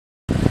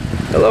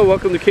Hello,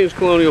 welcome to Kings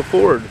Colonial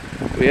Ford.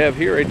 We have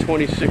here a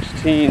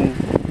 2016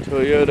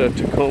 Toyota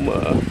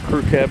Tacoma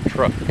crew cab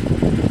truck.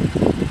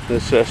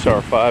 This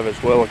SR5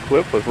 is well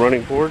equipped with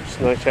running boards,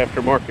 nice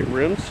aftermarket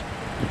rims.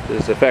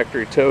 There's a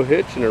factory tow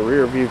hitch and a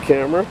rear view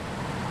camera.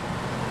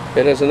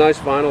 It has a nice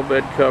vinyl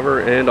bed cover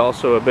and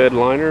also a bed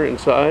liner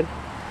inside.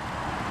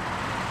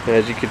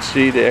 As you can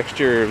see, the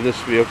exterior of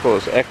this vehicle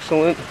is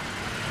excellent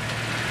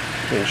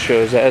and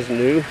shows as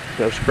new,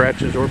 no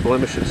scratches or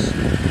blemishes.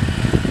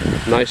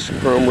 Nice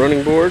chrome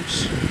running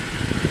boards.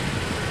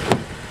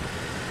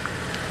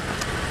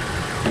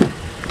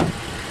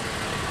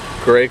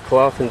 Gray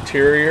cloth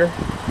interior.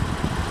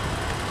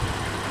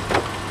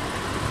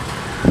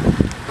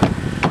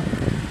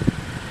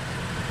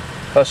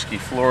 Husky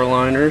floor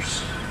liners,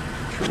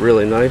 which are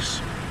really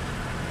nice.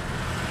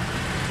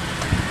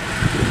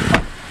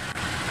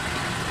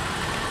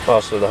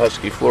 Also, the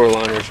Husky floor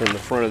liners are in the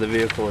front of the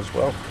vehicle as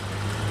well.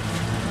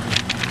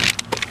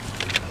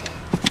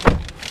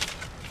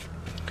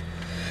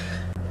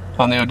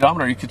 On the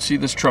odometer, you can see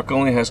this truck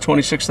only has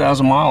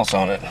 26,000 miles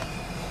on it.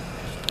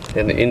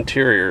 And the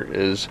interior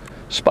is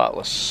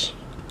spotless.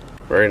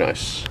 Very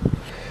nice.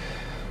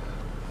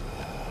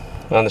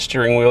 On the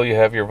steering wheel, you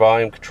have your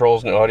volume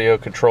controls and audio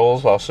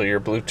controls, also your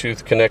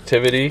Bluetooth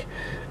connectivity,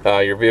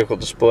 your vehicle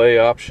display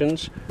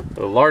options,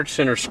 a large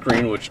center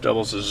screen which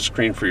doubles as a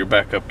screen for your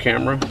backup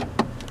camera,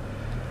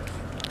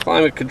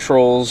 climate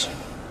controls,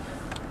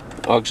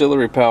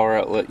 auxiliary power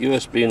outlet,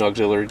 USB and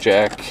auxiliary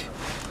jack.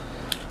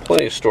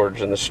 Plenty of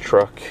storage in this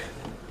truck.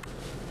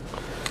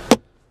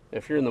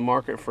 If you're in the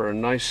market for a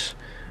nice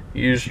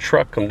used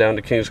truck, come down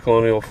to Kings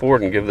Colonial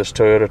Ford and give this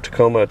Toyota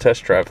Tacoma a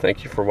test drive.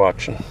 Thank you for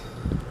watching.